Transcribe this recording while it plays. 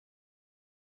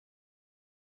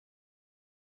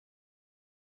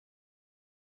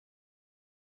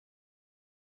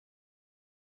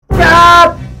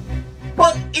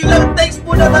Ilang takes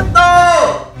mo naman to?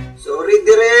 Sorry,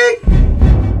 Direk.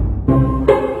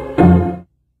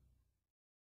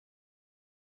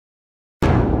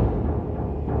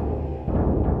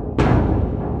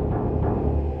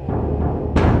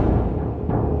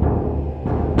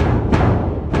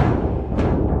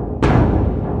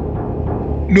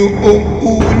 Noong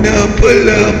una pa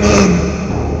lamang,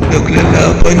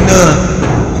 naglalaban na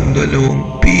ang dalawang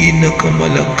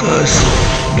pinakamalakas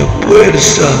na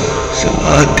puwersa sa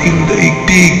ating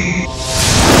daigdig,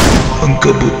 ang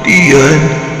kabutihan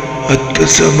at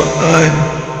kasamaan.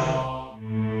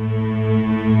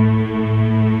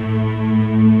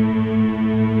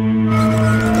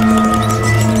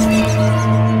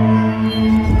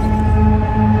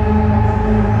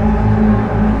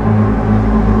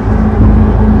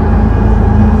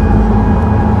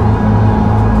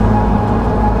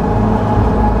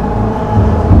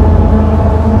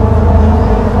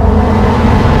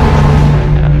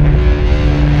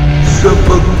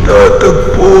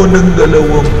 Tatagpo ng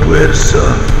dalawang puwersa,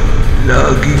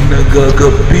 laging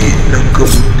nagagapi ng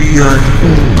kabutihan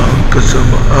ang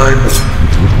kasamaan.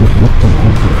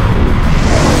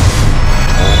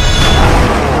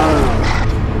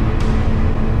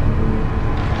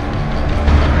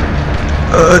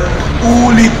 At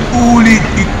ulit-ulit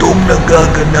itong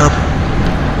nagaganap.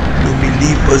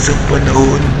 Lumilipas ang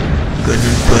panahon,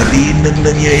 ganun pa rin ang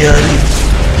nangyayari.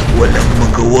 Walang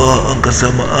magawa ang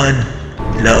kasamaan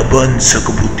laban sa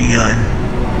kabutihan.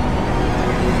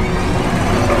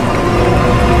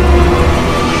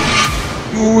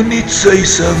 Ngunit sa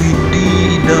isang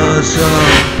hindi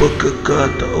inaasahang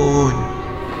pagkakataon,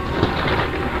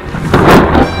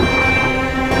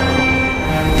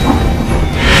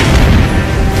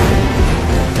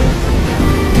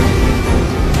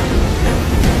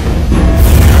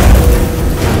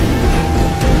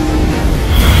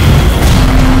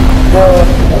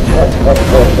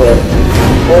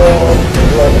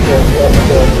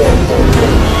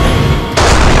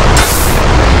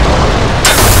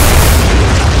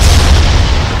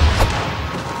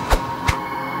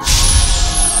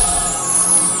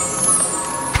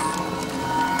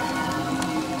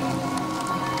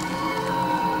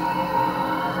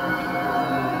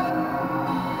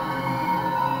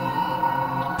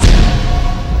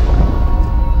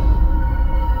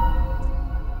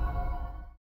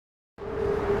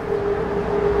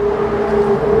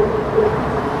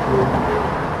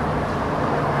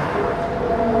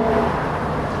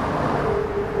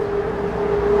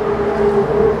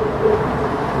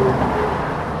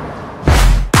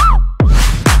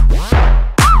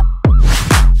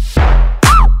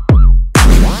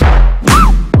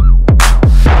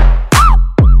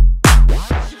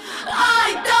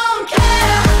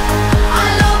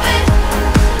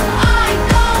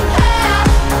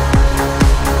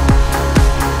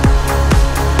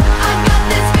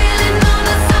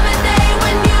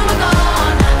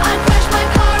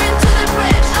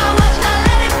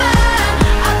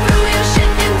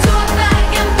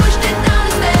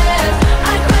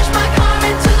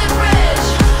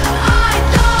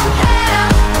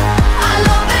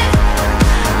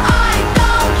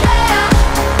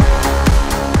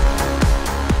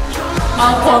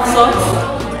 Alfonso?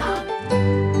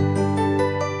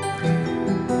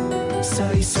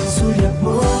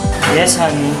 Yes,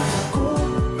 honey.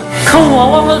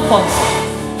 Kawawang Alfonso.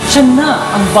 Siya na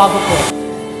ang bago ko.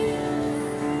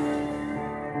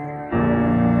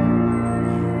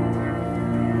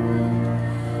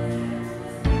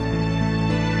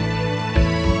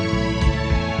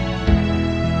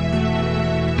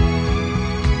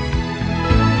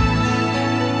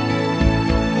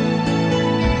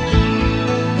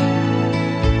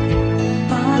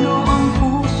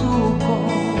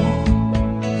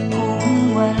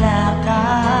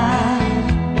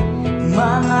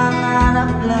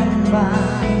 Mangangarap lang ba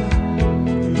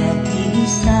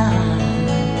nag-iisa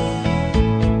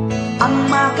ang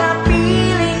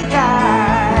makapiling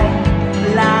kay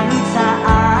langit sa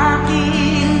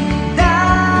akin,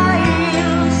 dahil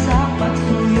sa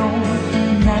pagsuyong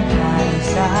naglayo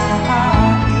sa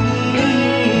akin.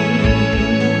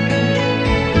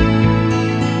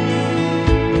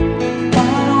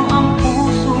 Pero ang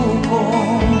puso ko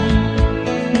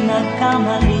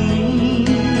nagkamali,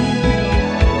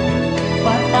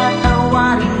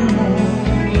 patatawarin mo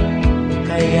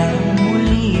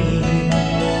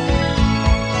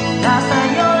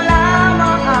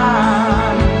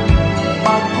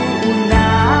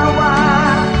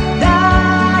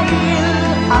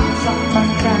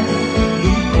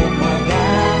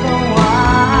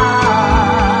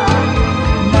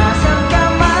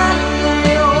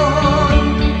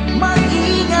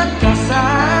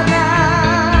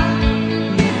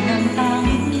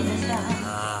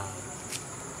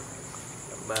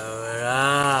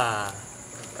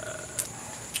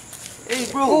Hey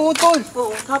bro! Oo, tol.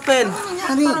 Oh, what happened?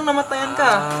 nangyari? Parang namatayan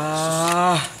ka.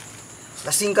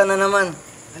 Lasing ka na naman.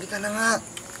 Halika na nga.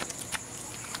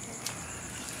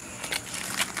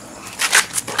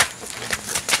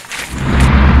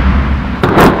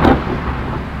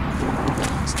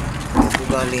 Saan ito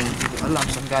galing? Hindi ko alam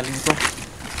saan galing to.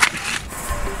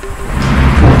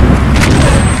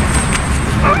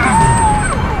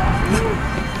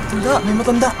 Matanda! May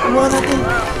matanda! Iwan natin!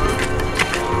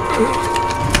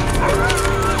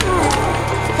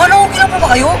 Manong, kailan pa ba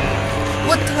kayo?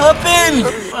 What happened?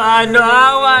 Ano,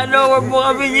 wag mo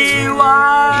kaming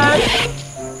iiwan!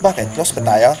 Bakit? Lost ba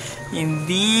tayo?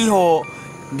 Hindi ho.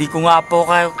 Hindi ko nga po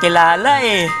kayo kilala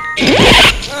eh.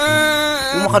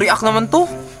 Yung makareact naman to.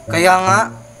 Kaya nga.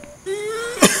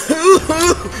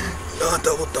 Lahat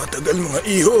ako tatagal mga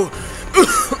iho.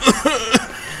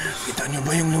 Kita niyo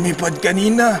ba yung lumipad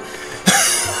kanina?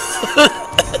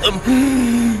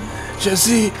 Siya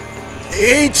si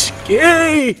HK!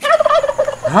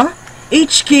 Ha?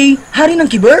 HK? Hari ng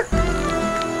Kiber?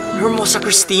 Hermosa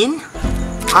Christine?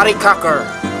 Hari Kaker.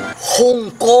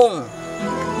 Hong Kong.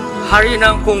 Hari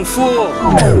ng Kung Fu.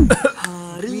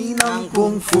 Hari ng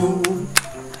Kung Fu.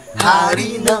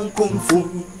 Hari ng Kung Fu.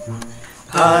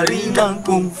 Hari ng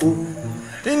Kung Fu.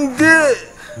 Hindi!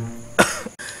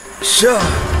 Siya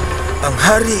ang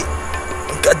hari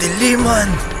ng kadiliman.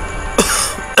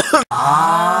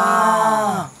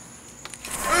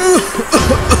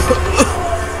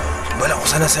 Bala ko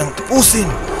sana siyang tapusin.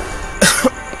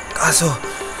 Kaso,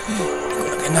 hindi ko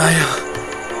na kinaya.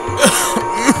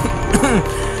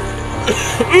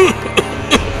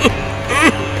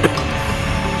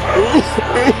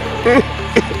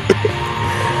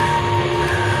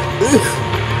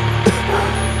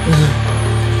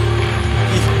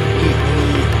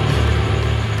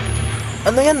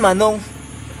 Ano yan, Manong?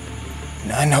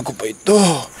 Inaana ko pa ito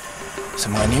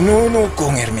sa mga ninuno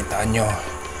kong ermitanyo.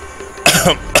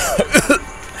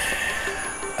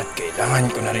 At kailangan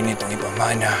ko na rin itong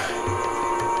ipamana.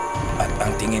 At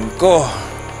ang tingin ko,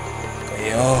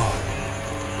 kayo,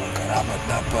 ang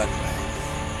karapat-dapat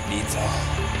dito.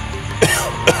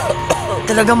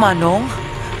 Talaga, Manong?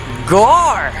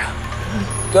 Gore!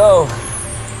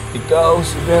 Ikaw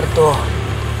si Berto.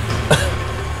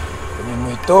 Kunin mo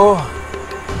ito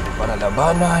para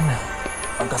labanan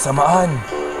ang kasamaan.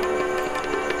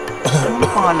 Ano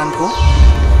pangalan ko?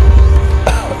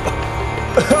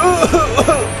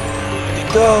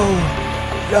 Ikaw,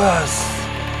 Las,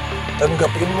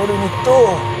 tanggapin mo rin ito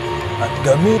at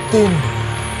gamitin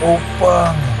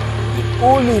upang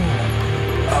lipulin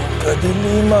ang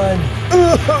kadiliman.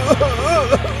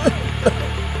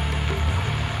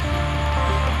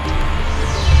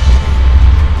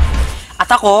 At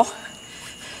ako?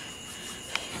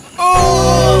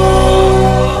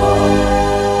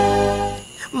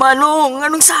 Manong!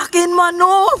 Anong sa akin,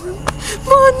 Manong?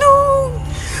 Manong!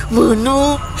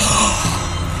 Manong!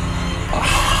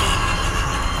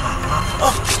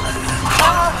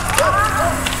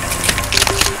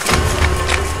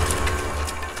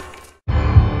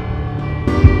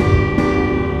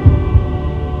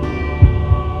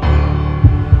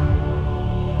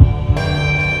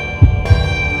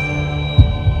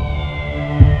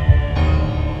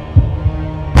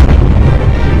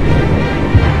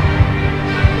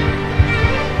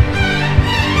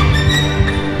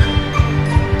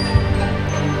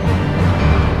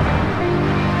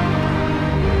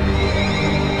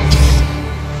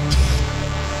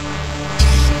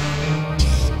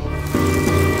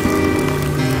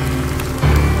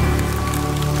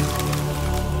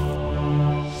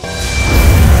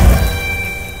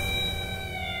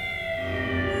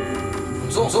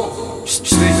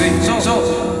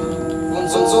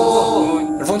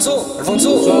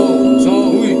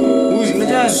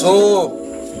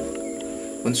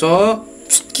 Bunso!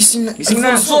 Gising na. Gising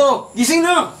na! Bunso! Gising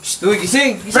na! Uy,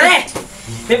 gising! Pre!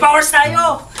 May powers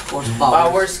tayo!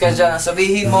 Powers ka dyan.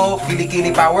 Sabihin mo,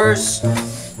 kilikili powers.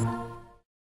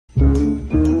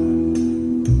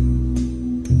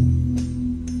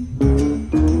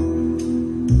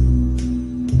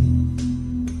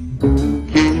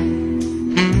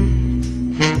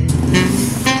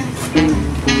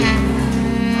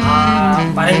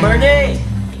 Paring Bernie!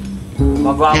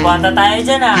 Magwabata tayo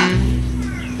dyan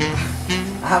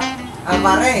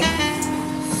Pare.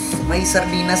 May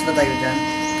sardinas ba tayo dyan?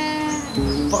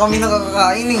 Pa kami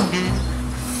nakakakain eh.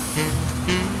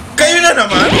 Kayo na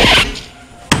naman?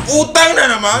 Utang na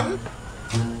naman?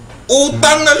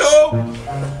 Utang na loob?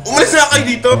 Umalis na kayo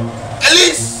dito?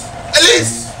 Alis!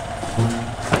 Alis!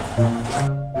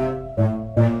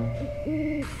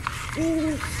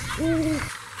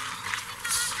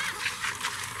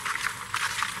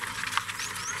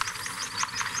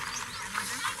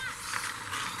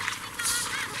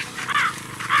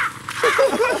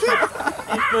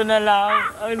 litro na lang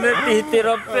ang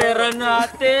natitira pera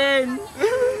natin.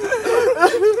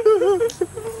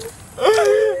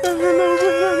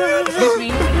 Excuse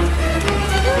me?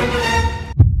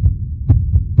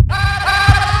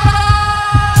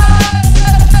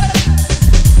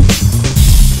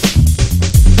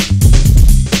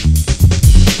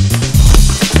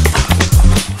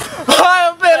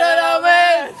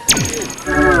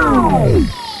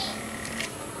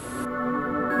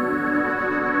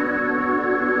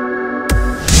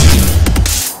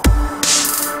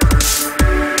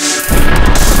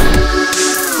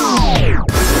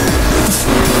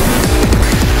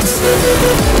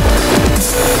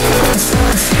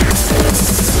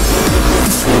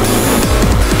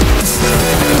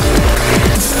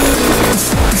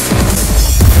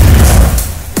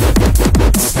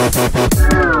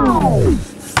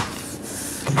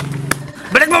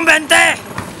 Balik mo ang 20!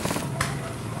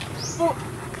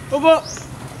 Opo.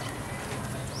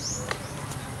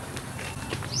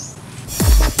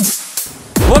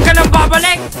 Huwag ka nang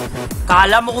babalik!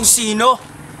 Kala mo kung sino?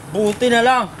 Buti na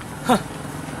lang.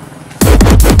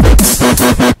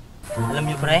 Alam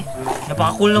niyo pre,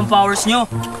 napaka-cool ng powers niyo.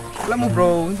 Alam mo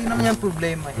bro, hindi naman yan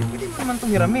problema. Pwede naman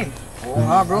itong hiramin. Oo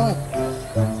nga bro.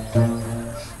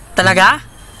 Talaga?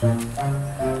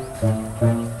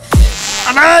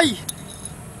 Aray!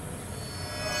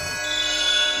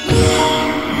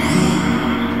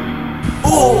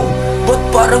 Oh, ba't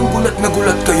parang gulat na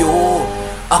gulat kayo?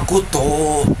 Ako to,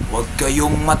 huwag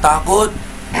kayong matakot.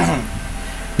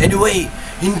 Anyway,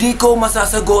 hindi ko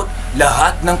masasagot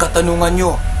lahat ng katanungan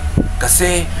nyo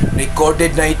kasi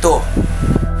recorded na ito.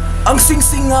 Ang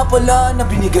singsing nga pala na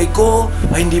binigay ko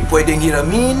ay hindi pwedeng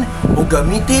hiramin o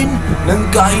gamitin ng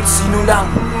kahit sino lang.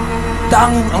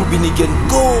 Tanging ang binigyan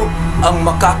ko ang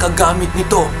makakagamit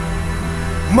nito.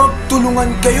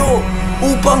 Magtulungan kayo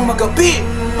upang magapi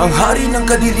ang hari ng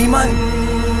kadiliman.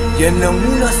 Yan lang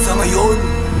muna sa ngayon.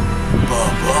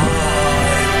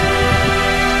 Bye-bye.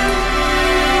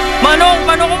 Manong!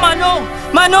 Manong! Manong!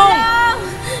 Manong!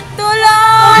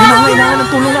 Tulong! Kailangan ng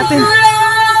tulong natin.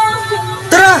 Tulong!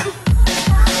 Tara!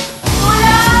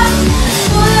 Tulong!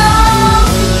 Tulong!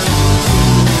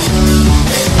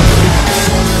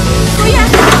 Kuya!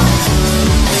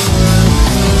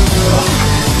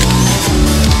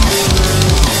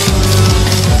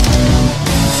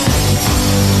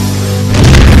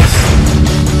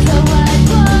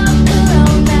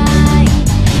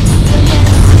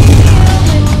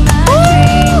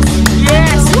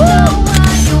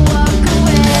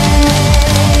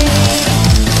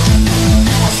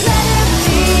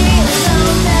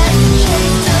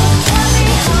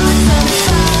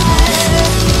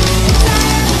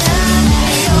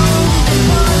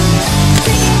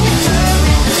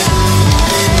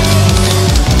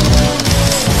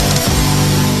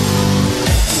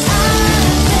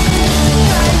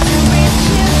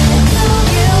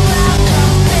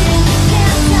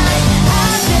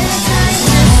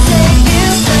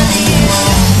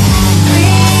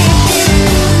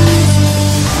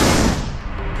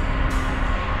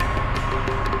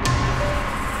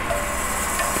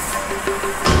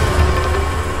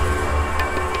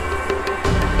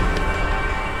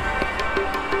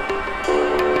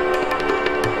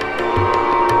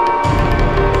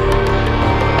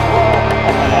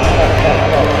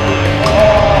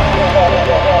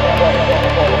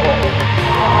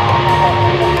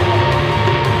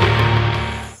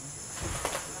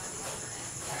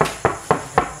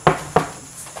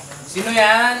 Sino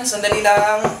yan? Sandali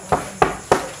lang.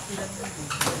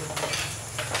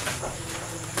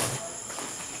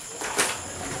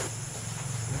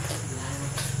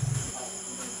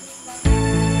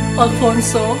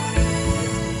 Alfonso?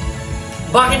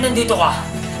 Bakit nandito ka?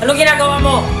 Anong ginagawa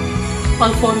mo?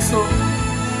 Alfonso,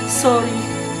 sorry.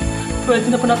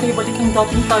 Pwede na po natin ibalik ang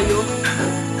dating tayo.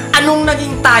 Anong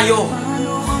naging tayo?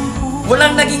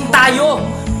 Walang naging tayo!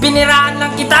 Piniraan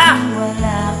lang kita!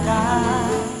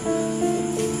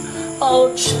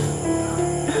 Ouch!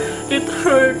 It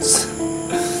hurts.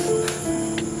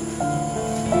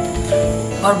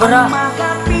 Barbara!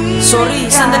 Sorry,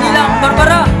 sandali lang,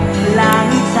 Barbara!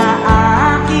 Langit sa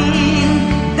akin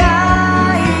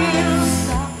dahil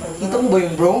Kita mo ba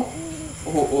yun bro?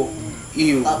 Oo.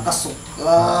 Ew. Kakasok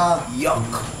ka.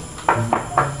 Yuck.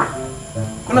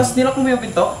 Kulas, nilak mo yung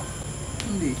pinto?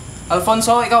 Hindi.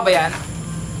 Alfonso, ikaw ba yan?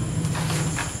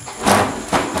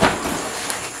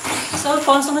 Si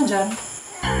Alfonso nandyan?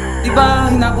 Di ba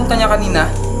hinapunta niya kanina?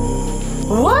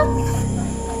 What?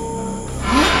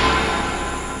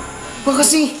 Ba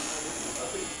kasi?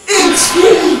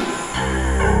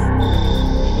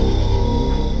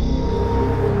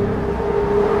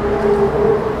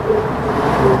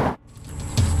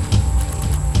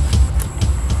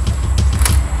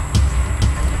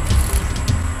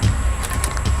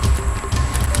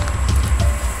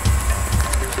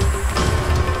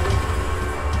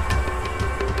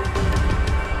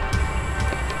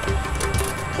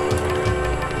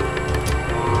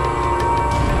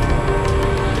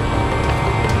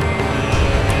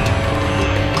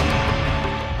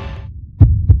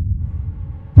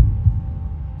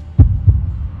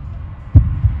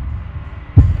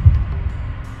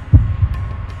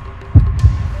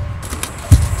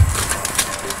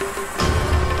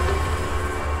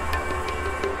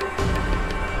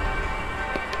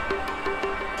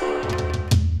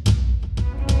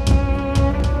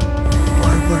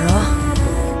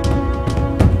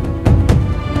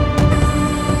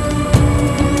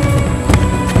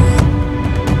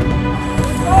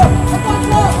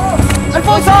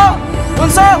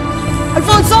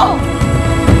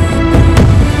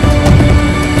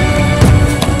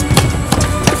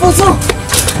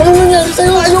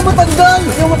 sa'yo, ayaw matanggal!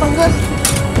 Ayaw matanggal!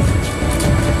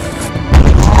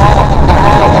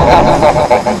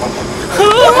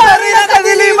 Hari na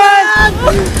kadiliman!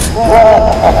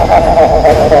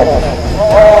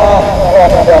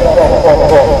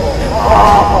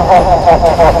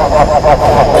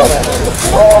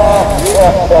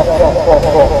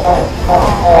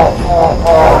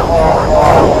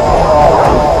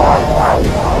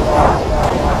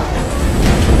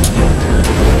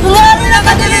 Hari na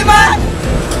kadiliman!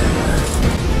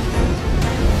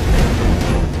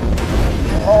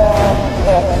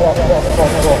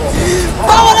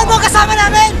 Bawalan mo kasama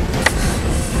namin!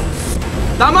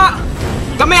 Tama!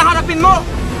 Kami ang harapin mo!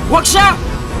 Huwag siya!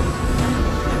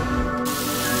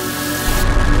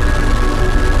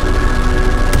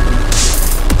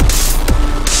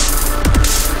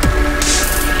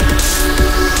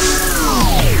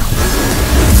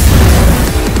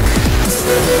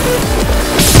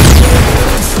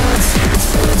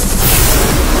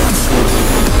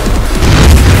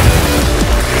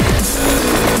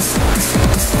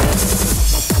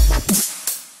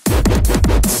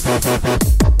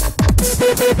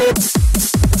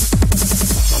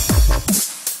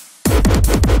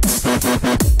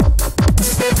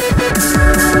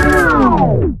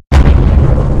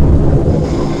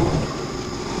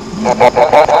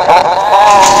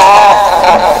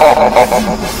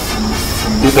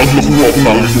 Kapag nakuha ko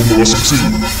na ang inyong mga saksi,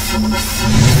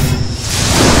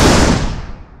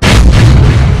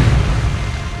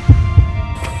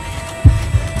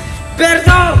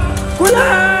 Berto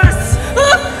Kulas!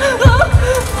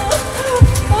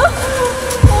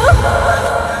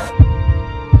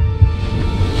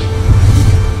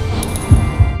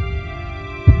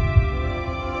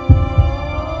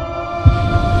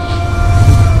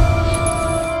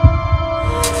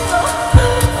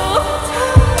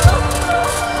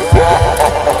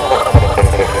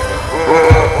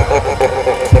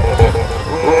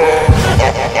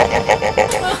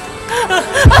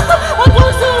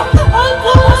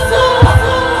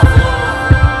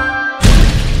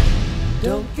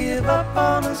 Don't give up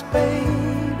on us,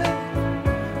 baby.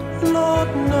 Lord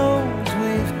knows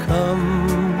we've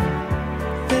come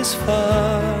this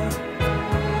far.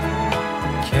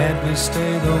 Can't we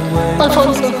stay the way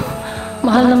Alfonso,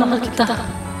 mahal na mahal kita.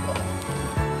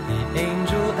 the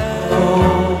angel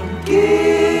and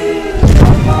give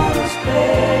up on us,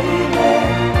 baby.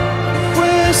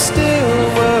 We're still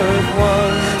worth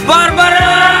one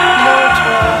Barbara! more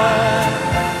try.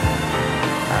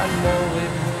 I know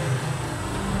it.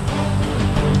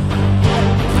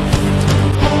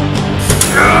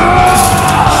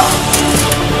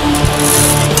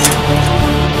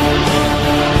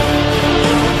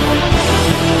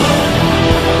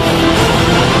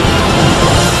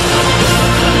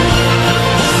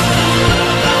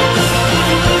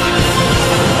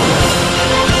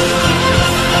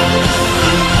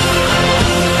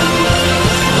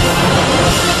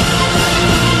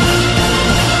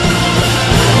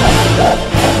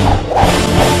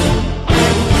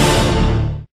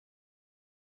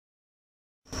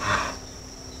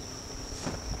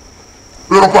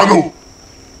 pero paano?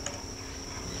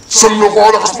 Saan mo ko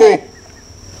ang lakas mo?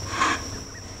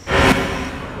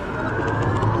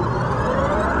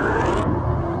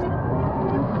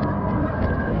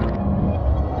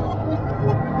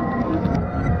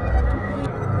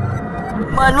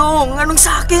 Manong! Anong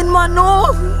sa akin,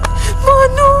 Manong?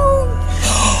 Manong!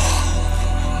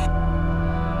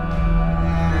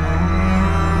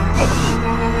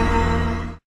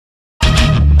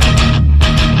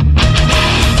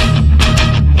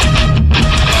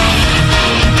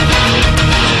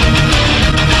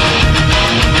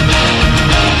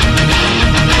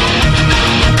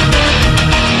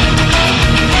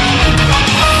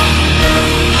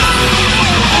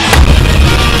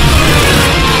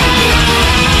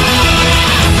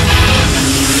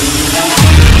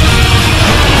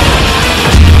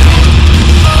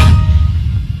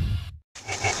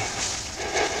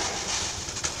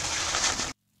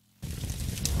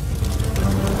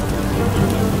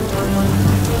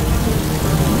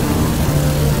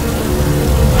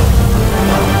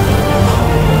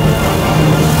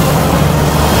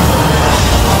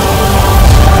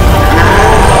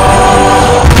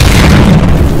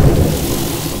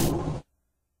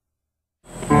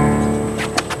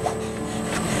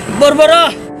 Barbara!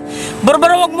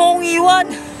 Barbara, wag mo akong iwan!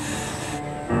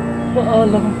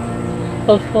 Paalam,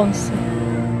 Alfonso.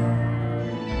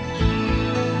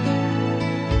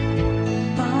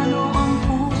 Paano ang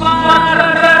puso wala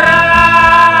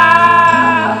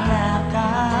ka?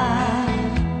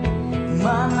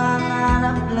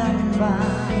 Mangangarap lang ba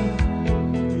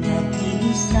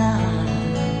nag-iisa?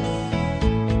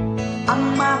 ang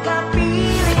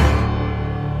makapiling.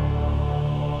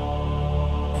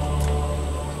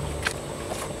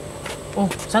 Oh,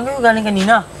 saan kayo galing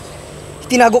kanina?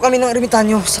 Tinago kami ng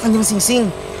ermitanyo sa kanyang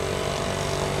singsing.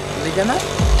 Halika na.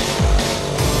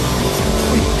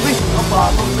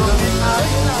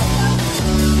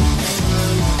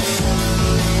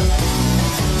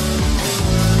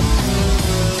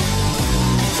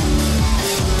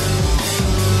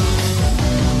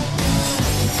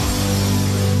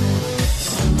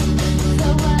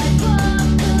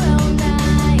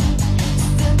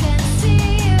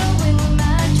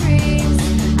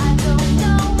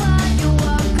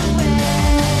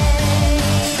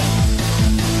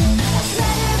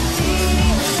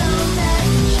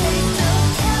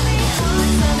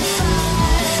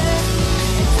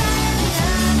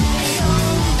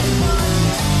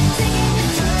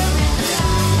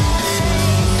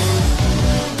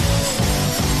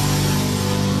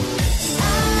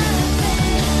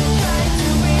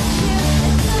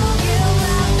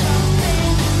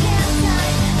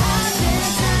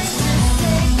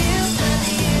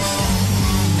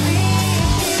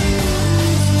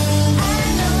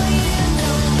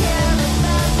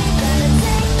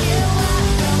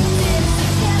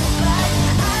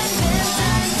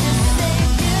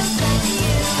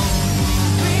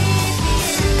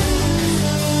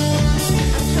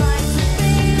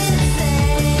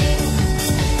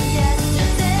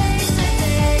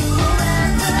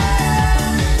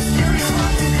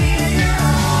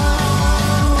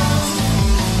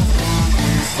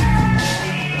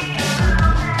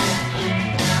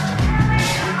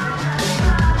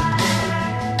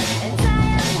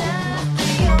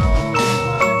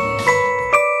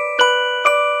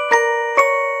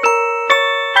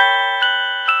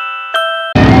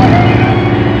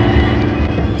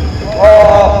 Oh,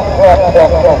 oh,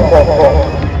 oh,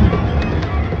 oh, oh.